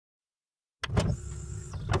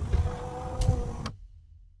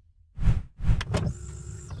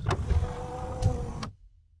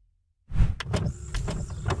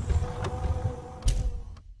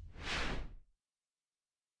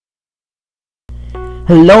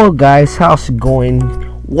Hello guys, how's it going?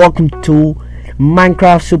 Welcome to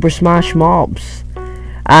Minecraft Super Smash Mobs.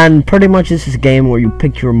 And pretty much this is a game where you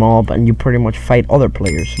pick your mob and you pretty much fight other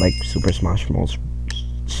players like Super Smash Bros.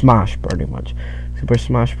 Pretty much. Super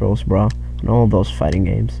Smash Bros, bro. And all those fighting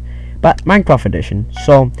games. But Minecraft edition.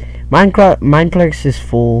 So Mineplex is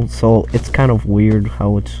full, so it's kind of weird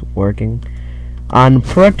how it's working. And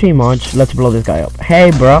pretty much let's blow this guy up.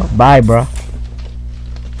 Hey bro, bye bro.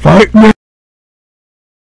 Fight me!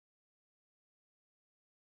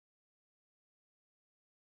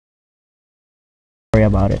 Worry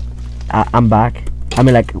about it. I'm back. I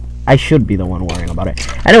mean, like, I should be the one worrying about it.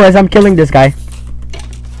 Anyways, I'm killing this guy.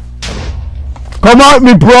 Come at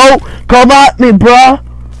me, bro! Come at me, bro!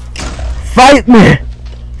 Fight me!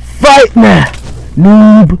 Fight me!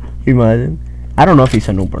 Noob! Imagine. I don't know if he's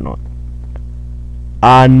a noob or not.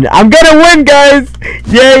 And I'm gonna win, guys!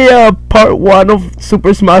 Yeah, part 1 of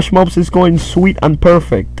Super Smash Mobs is going sweet and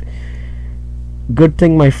perfect. Good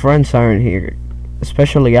thing my friends aren't here.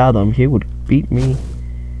 Especially Adam, he would beat me.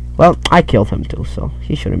 Well, I killed him too, so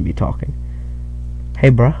he shouldn't be talking.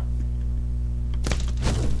 Hey, bruh.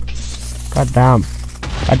 God damn.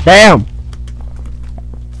 God damn!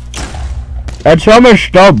 That's so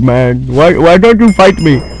messed up, man. Why don't you fight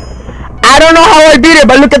me? I don't know how I beat it,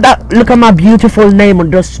 but look at that. Look at my beautiful name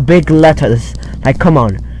on those big letters. Like, come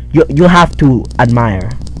on. You have to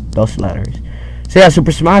admire those letters. So yeah,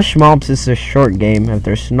 Super Smash Mobs is a short game if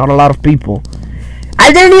there's not a lot of people.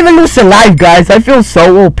 I didn't even lose a life, guys. I feel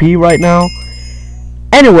so OP right now.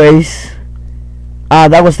 Anyways,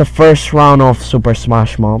 that was the first round of Super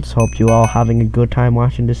Smash Mobs. Hope you all having a good time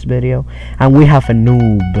watching this video. And we have a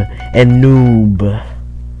noob.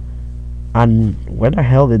 And where the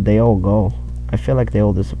hell did they all go? I feel like they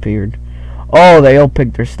all disappeared. Oh, they all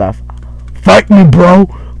picked their stuff. Fight me, bro.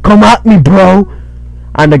 Come at me, bro.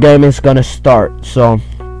 And the game is gonna start. So,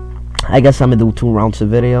 I guess I'm gonna do 2 rounds of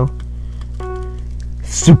video.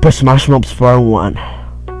 Super Smash Mobs Part 1.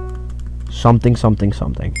 Something.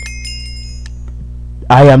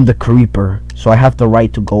 I am the creeper, so I have the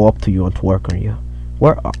right to go up to you and to work on you.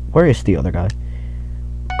 Where is the other guy?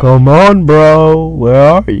 Come on, bro. Where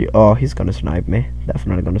are you? Oh, he's gonna snipe me.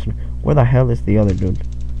 Definitely gonna snipe. Where the hell is the other dude?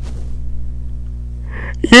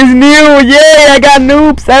 He's new. Yay! I got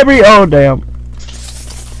noobs oh damn.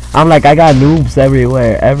 I'm like, I got noobs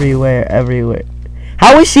everywhere.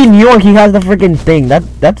 How is he new? He has the freaking thing.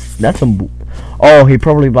 That's some. Oh, he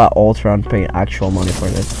probably bought Ultra and paid actual money for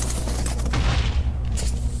this.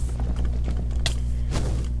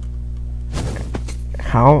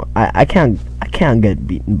 How? I can't get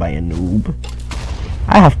beaten by a noob.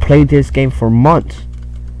 I have played this game for months.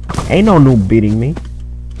 Ain't no noob beating me.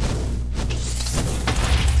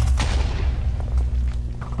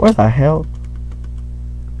 Where the hell?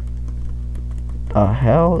 The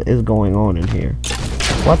hell is going on in here?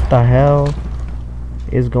 What the hell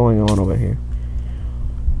is going on over here?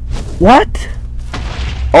 What?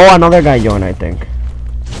 Oh, another guy joined, I think.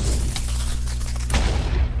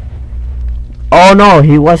 Oh no,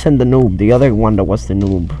 he wasn't the noob. The other one that was the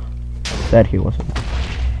noob said he wasn't.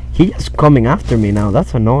 He is coming after me now.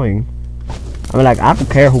 That's annoying. I mean, like, I don't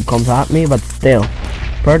care who comes at me, but still,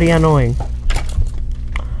 pretty annoying.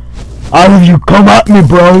 All of you, come at me,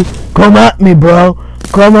 bro. Come at me, bro.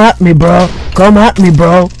 Come at me, bro. Come at me,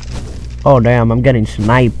 bro. Oh damn, I'm getting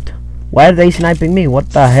sniped. Why are they sniping me? What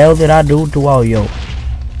the hell did I do to all yo?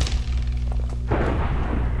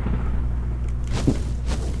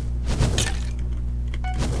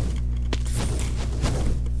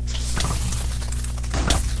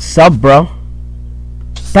 Sup, bro?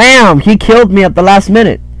 Damn, he killed me at the last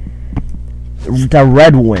minute. The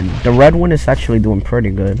red one is actually doing pretty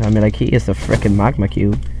good. I mean, like, he is the freaking magma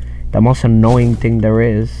cube. The most annoying thing there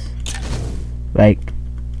is. Like,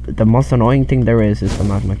 the most annoying thing there is the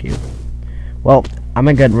magma cube. Well, I'm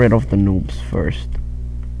gonna get rid of the noobs first.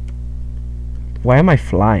 Why am I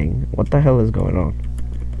flying? What the hell is going on?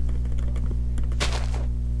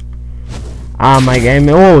 My game.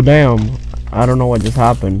 Oh damn! I don't know what just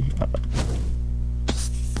happened.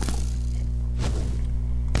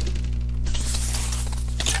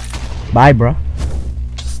 Bye, bruh.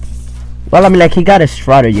 Well, I mean, like, he got a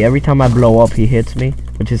strategy. Every time I blow up, he hits me,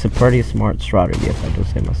 which is a pretty smart strategy, if I do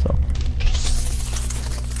say myself.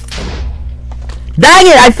 Dang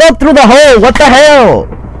it! I fell through the hole! What the hell?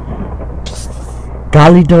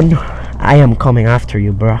 Galidon, I am coming after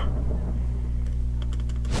you, bruh.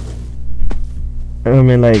 I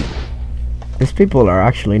mean, like, these people are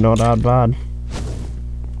actually not that bad.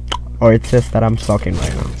 Or it's just that I'm sucking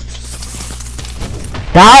right now.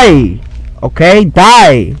 Die! Okay,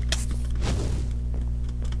 die!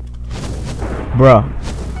 Bruh.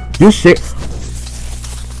 You sick?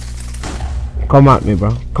 Come at me,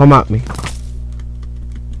 bro. Come at me.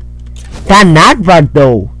 That knockback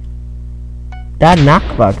though. That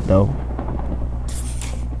knockback though.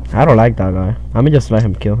 I don't like that guy. Let me just let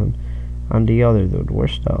him kill him. And the other dude.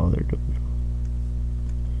 Where's the other dude?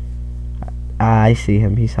 I see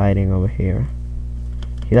him. He's hiding over here.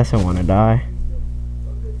 He doesn't want to die.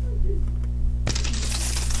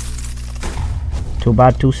 Too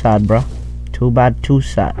bad, too sad, bro. Too bad, too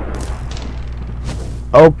sad.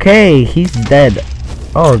 Okay, he's dead.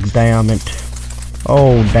 Oh, damn it.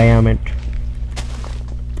 Oh, damn it.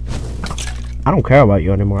 I don't care about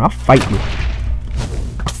you anymore. I'll fight you.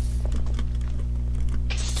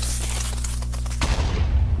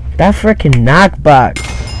 That freaking knockback.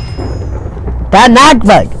 That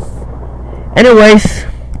knockback. Anyways,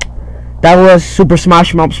 that was Super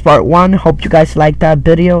Smash Mobs Part 1. Hope you guys liked that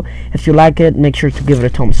video. If you like it, make sure to give it a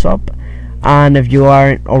thumbs up. And if you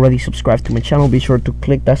aren't already subscribed to my channel, be sure to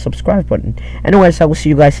click that subscribe button. Anyways, I will see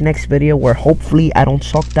you guys next video where hopefully I don't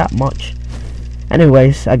suck that much.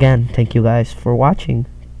 Anyways, again, thank you guys for watching.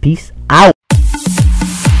 Peace